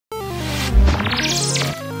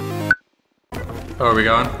Oh, are we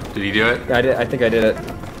going? Did you do it? I did. I think I did it.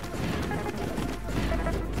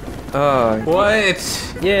 Oh.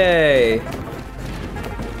 What? Yay!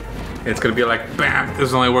 It's gonna be like, bam,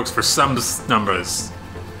 this only works for some numbers.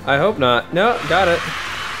 I hope not. No, got it.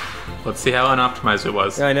 Let's see how unoptimized it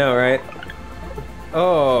was. I know, right?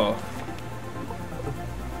 Oh.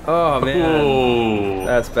 Oh, man. Ooh.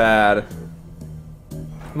 That's bad.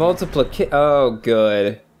 Oh,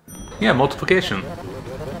 good. Yeah, multiplication.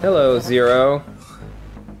 Hello, Zero.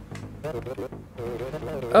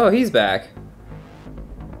 Oh, he's back.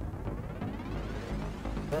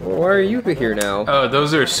 Why are you here now? Oh,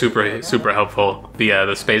 those are super helpful.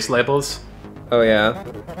 The space labels. Oh, yeah?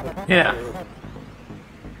 Yeah.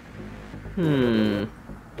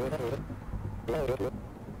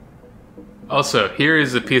 Also, here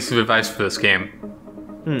is a piece of advice for this game.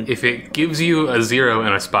 If it gives you a 0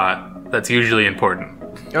 in a spot, that's usually important.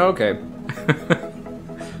 Okay.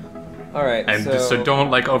 Alright, And so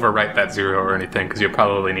don't like overwrite that 0 or anything, because you'll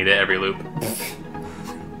probably need it every loop.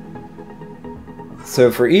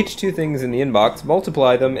 So for each two things in the inbox,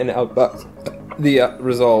 multiply them and outbox the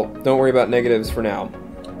result. Don't worry about negatives for now.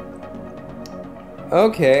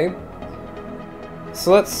 Okay.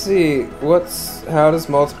 So let's see. How does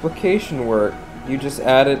multiplication work? You just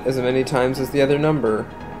add it as many times as the other number.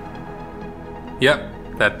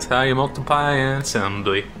 Yep, that's how you multiply an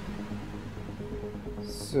assembly.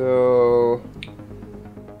 So...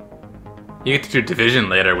 You get to do division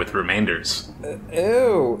later with remainders.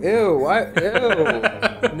 Ew,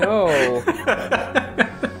 no.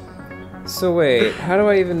 So wait, how do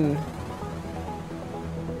I even...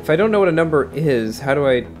 If I don't know what a number is, how do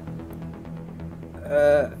I...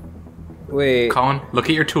 Wait. Colin, look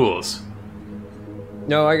at your tools.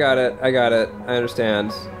 No, I got it, I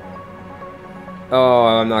understand. Oh,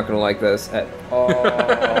 I'm not gonna like this at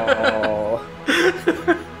all.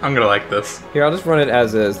 I'm gonna like this. Here, I'll just run it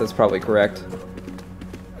as is, that's probably correct.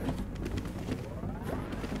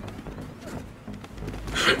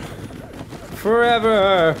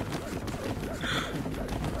 Forever!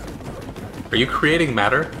 Are you creating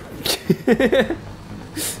matter?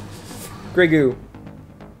 Grey goo.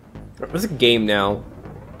 There's a game now.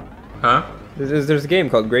 Huh? There's a game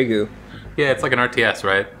called Grey Goo. Yeah, it's like an RTS,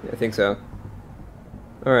 right? I think so.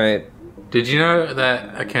 Alright. Did you know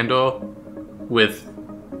that a Kindle with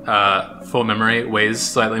full memory weighs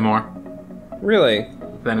slightly more Really?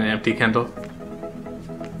 than an empty Kindle?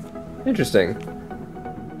 Interesting.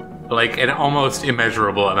 Like an almost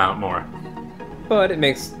immeasurable amount more. But it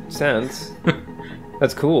makes sense.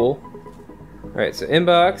 That's cool. Alright, so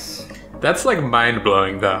inbox. That's like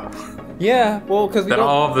mind-blowing though. Yeah, well, because we That don't...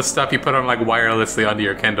 all of the stuff you put on like wirelessly onto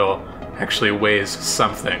your Kindle actually weighs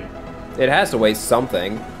something. It has to weigh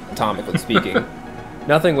something, atomically speaking.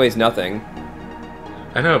 Nothing weighs nothing.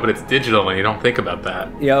 I know, but it's digital and you don't think about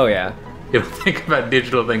that. Yeah, oh yeah. You don't think about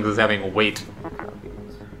digital things as having weight.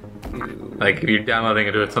 Like if you're downloading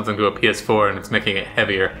it to something to a PS4 and it's making it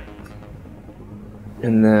heavier.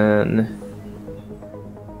 And then...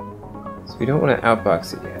 So we don't want to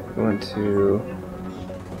outbox it yet. We want to...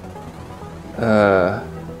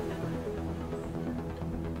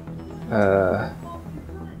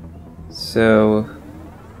 So...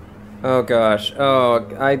 Oh gosh. Oh,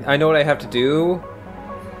 I know what I have to do,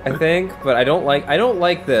 I think, but I don't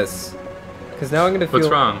like this. Because now I'm gonna feel...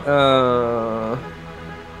 What's wrong?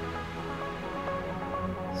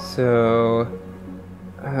 So...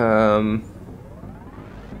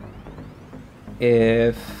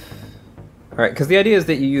 If... Alright, because the idea is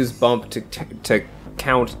that you use bump to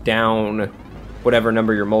count down whatever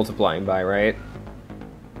number you're multiplying by, right?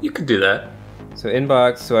 You could do that. So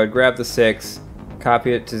inbox, so I'd grab the 6,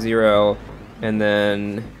 copy it to 0, and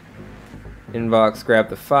then inbox, grab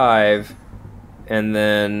the 5, and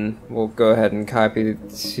then we'll go ahead and copy it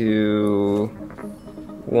to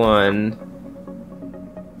 1,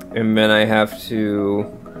 and then I have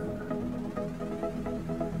to...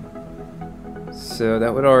 So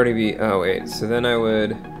that would already be... Oh wait, so then I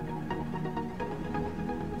would...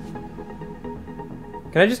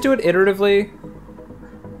 Can I just do it iteratively?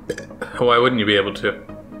 Why wouldn't you be able to?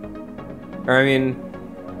 Or I mean,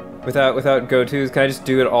 without go-tos, can I just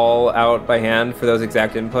do it all out by hand for those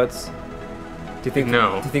exact inputs? Do you think?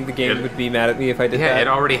 No. Do you think the game would be mad at me if I did that? Yeah, it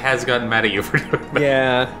already has gotten mad at you for doing that.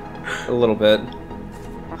 Yeah, a little bit.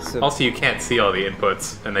 So, Also, you can't see all the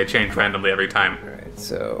inputs, and they change randomly every time. all right,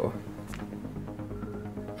 so.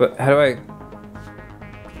 But how do I?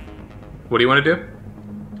 What do you want to do?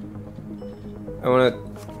 I want to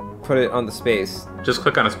put it on the space. Just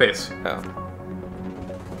click on a space. Oh.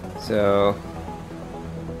 So.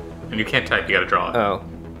 And you can't type, you gotta draw it. Oh.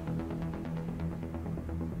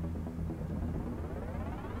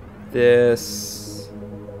 this.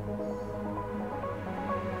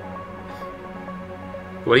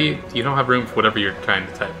 What do you don't have room for whatever you're trying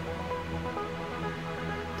to type.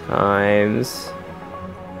 Times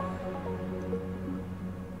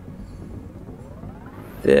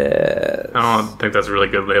this. I don't think that's really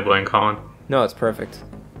good labeling, Colin. No, it's perfect.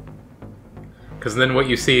 Because then what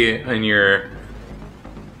you see in your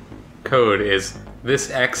code is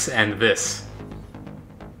this X and this.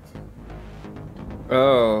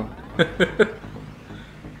 Oh.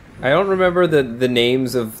 I don't remember the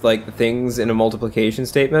names of like the things in a multiplication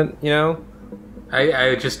statement, you know?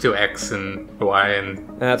 I just do X and Y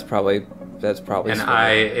and That's probably and smart.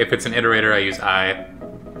 I. If it's an iterator, I use I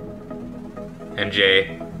and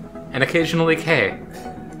J and occasionally K.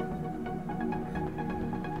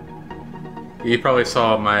 You probably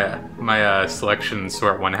saw my selection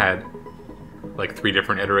sort one had like 3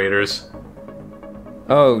 different iterators.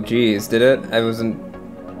 Oh, geez, did it? I wasn't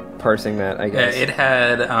parsing that, I guess. It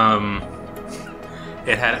had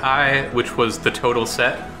I, which was the total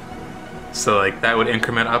set. So like that would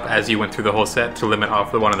increment up as you went through the whole set to limit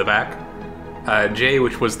off the one in the back. J,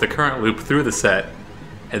 which was the current loop through the set,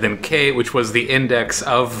 and then K, which was the index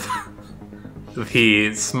of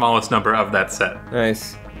the smallest number of that set.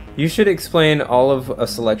 Nice. You should explain all of a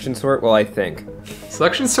selection sort while I think.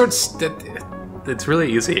 Selection sorts, it's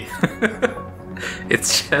really easy.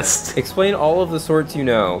 It's just... Explain all of the sorts you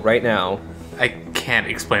know right now. I can't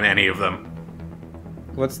explain any of them.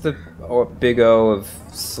 What's the big O of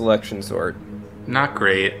selection sort? Not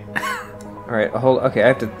great. All right, okay, I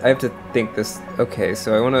have to think this. Okay,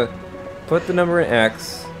 so I want to put the number in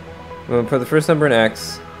X. I'm going to put the first number in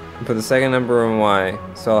X and put the second number in Y,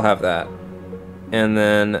 so I'll have that. And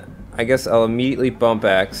then I guess I'll immediately bump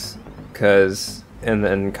X, and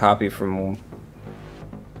then copy from.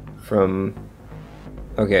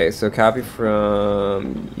 Okay, so copy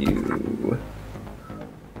from U,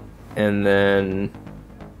 and then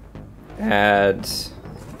add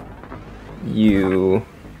U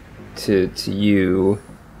to U,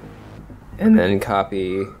 and then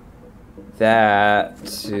copy that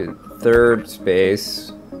to third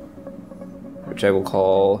space, which I will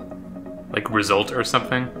call like result or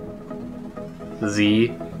something.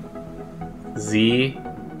 Z. Z.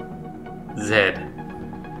 Z.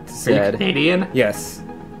 Z. Are you Canadian? Yes,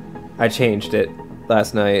 I changed it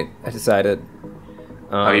last night. I decided.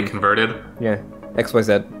 Oh, you converted? Yeah,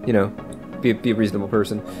 XYZ. You know, be a reasonable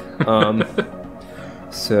person.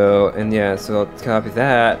 So I'll copy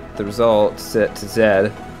that, the result, set to Z,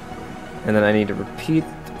 and then I need to repeat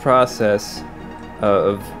the process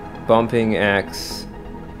of bumping X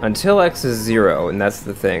until X is 0, and that's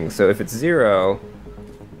the thing. So if it's 0,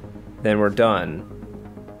 then we're done.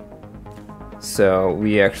 So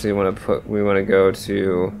we actually want to go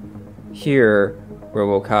to here, where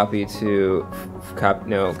we'll copy from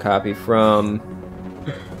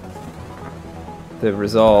the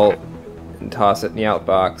result and toss it in the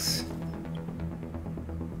outbox.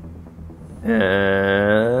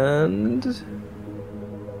 And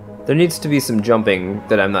there needs to be some jumping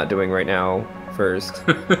that I'm not doing right now first.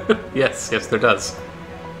 Yes, there does.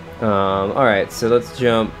 Alright, so let's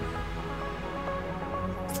jump.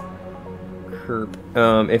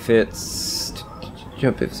 If it's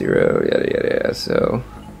jump if 0, yada yada yada, so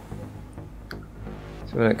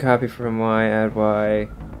I'm gonna copy from Y, add Y.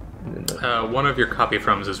 And then One of your copy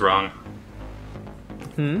froms is wrong.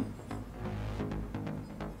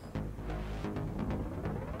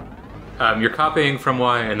 You're copying from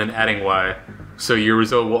Y and then adding Y, so your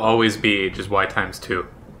result will always be just Y times 2.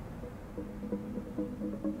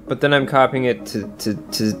 But then I'm copying it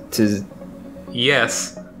to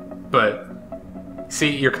Yes, but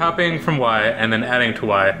see, you're copying from Y and then adding to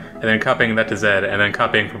Y, and then copying that to Z, and then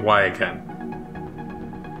copying from Y again.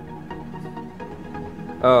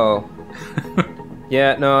 Oh.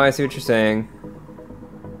 Yeah, no, I see what you're saying.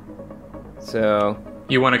 So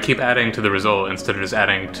You want to keep adding to the result instead of just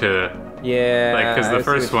adding to... yeah, Like, because the I see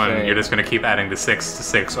first what you're one, saying. you're just going to keep adding the 6 to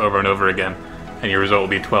 6 over and over again, and your result will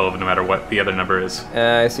be 12 no matter what the other number is.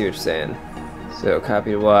 I see what you're saying. So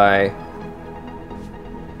copy to Y,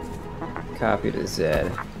 copy to Z,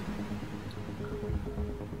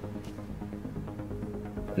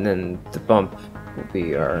 and then the bump will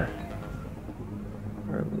be our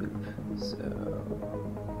loop. So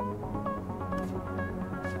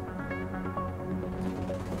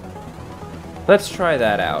let's try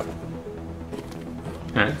that out.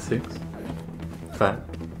 Alright, 6, 5,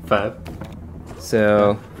 5.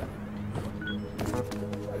 So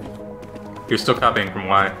You're still copying from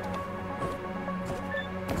Y.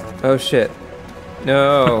 oh shit,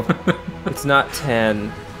 no, it's not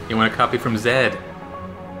 10. You want to copy from Z.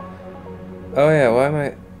 Oh yeah, why am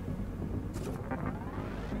I...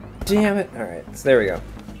 Damn it! Alright, so there we go.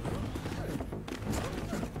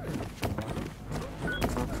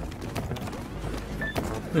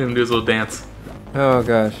 Let him do his little dance. Oh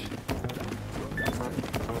gosh.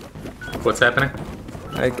 What's happening?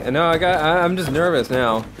 I'm just nervous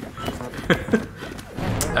now.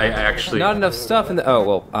 I actually... Not enough stuff in the... Oh,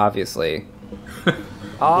 well, obviously.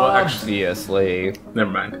 Well, actually, Obviously.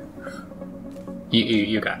 never mind.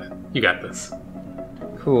 You got it. You got this.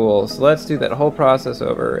 Cool, so let's do that whole process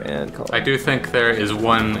over and call I do think there is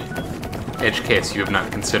one edge case you have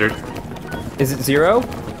not considered. Is it 0?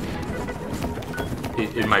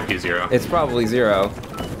 It might be 0. It's probably 0.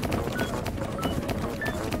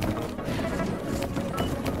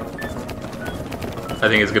 I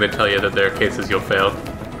think it's going to tell you that there are cases you'll fail.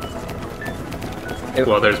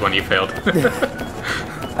 Well, there's one you failed.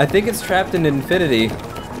 I think it's trapped in infinity.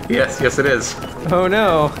 Yes, it is. Oh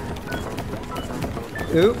no.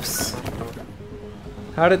 Oops.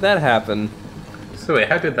 How did that happen? So wait,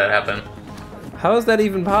 how did that happen? How is that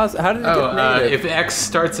even possible? How did it get negative? If X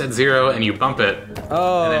starts at 0 and you bump it,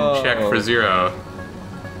 and then check for 0.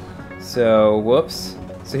 So, whoops.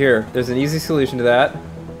 So here, there's an easy solution to that.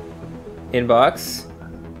 Inbox.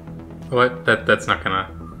 What? That's not gonna...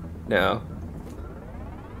 No.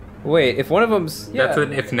 Wait, if one of them's... Yeah. That's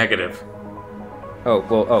an if negative. Oh,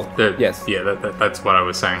 well, yes. Yeah, that's what I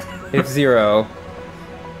was saying. If 0.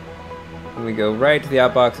 And we go right to the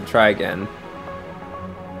outbox and try again.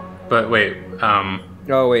 But wait,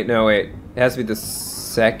 Oh, wait, no, wait. It has to be the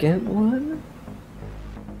second one?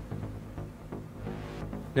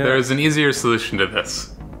 No. There's an easier solution to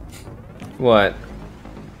this. What?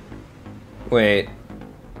 Wait.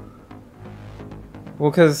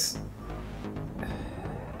 Well, because...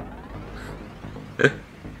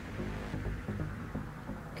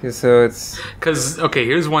 Okay, so it's... Because, okay,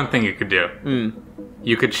 here's one thing you could do.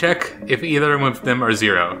 You could check if either of them are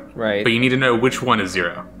 0. Right. But you need to know which one is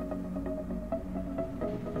 0.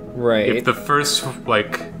 Right. If the first,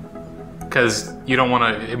 like... Because you don't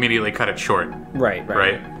want to immediately cut it short. Right.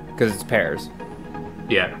 Because it's pairs.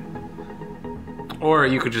 Yeah. Or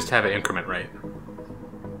you could just have it increment right.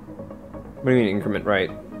 What do you mean increment right?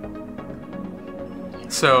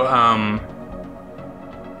 So,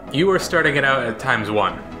 you are starting it out at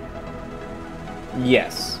 ×1.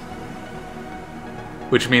 Yes.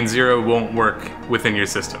 Which means 0 won't work within your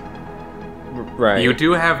system. Right. You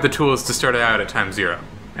do have the tools to start it out at ×0,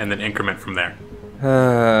 and then increment from there.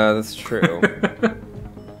 That's true.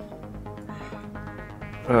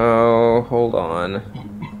 Oh, hold on.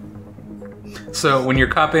 So, when you're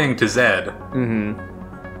copying to Z,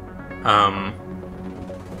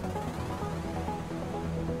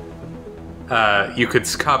 you could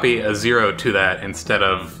copy a 0 to that instead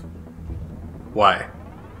of Y.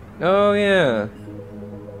 Oh, yeah.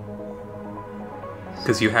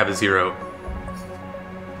 Because you have a 0.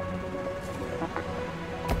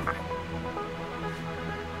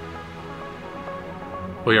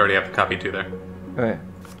 Well, you already have the copy 2 there. Okay.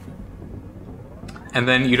 And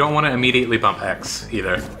then you don't want to immediately bump X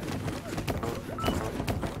either.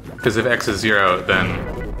 Because if X is 0,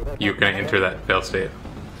 then you're going to enter that fail state.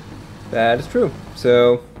 That is true.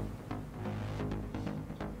 So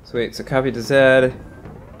wait, so copy to Z,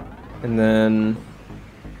 and then...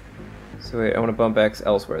 So wait, I want to bump X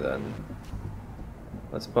elsewhere then.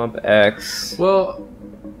 Let's bump X. Well,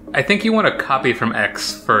 I think you want to copy from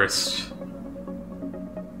X first.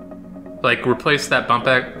 Like, replace that bump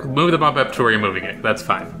X, move the bump up to where you're moving it. That's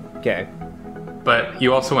fine. Okay. But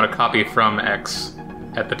you also want to copy from X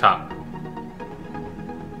at the top.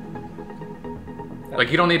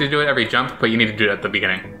 Like, you don't need to do it every jump, but you need to do it at the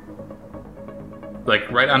beginning. Like,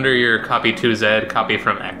 right under your copy to Z, copy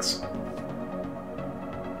from X.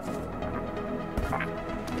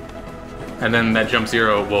 And then that jump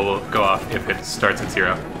 0 will go off if it starts at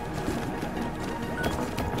 0.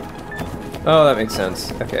 Oh, that makes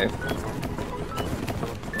sense. Okay.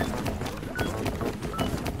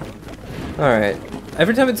 Alright.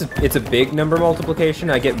 Every time it's a big number multiplication,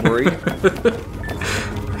 I get worried.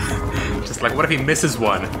 Just like, what if he misses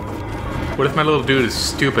one? What if my little dude is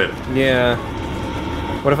stupid? Yeah.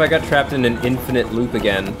 What if I got trapped in an infinite loop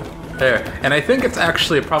again? There. And I think it's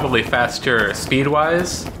actually probably faster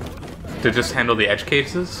speed-wise to just handle the edge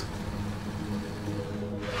cases.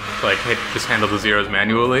 Like, just handle the zeros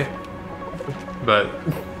manually. But,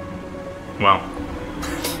 well,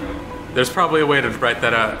 there's probably a way to write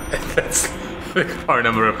that out. That's our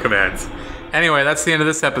number of commands. Anyway, that's the end of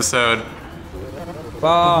this episode.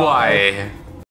 Bye. Why?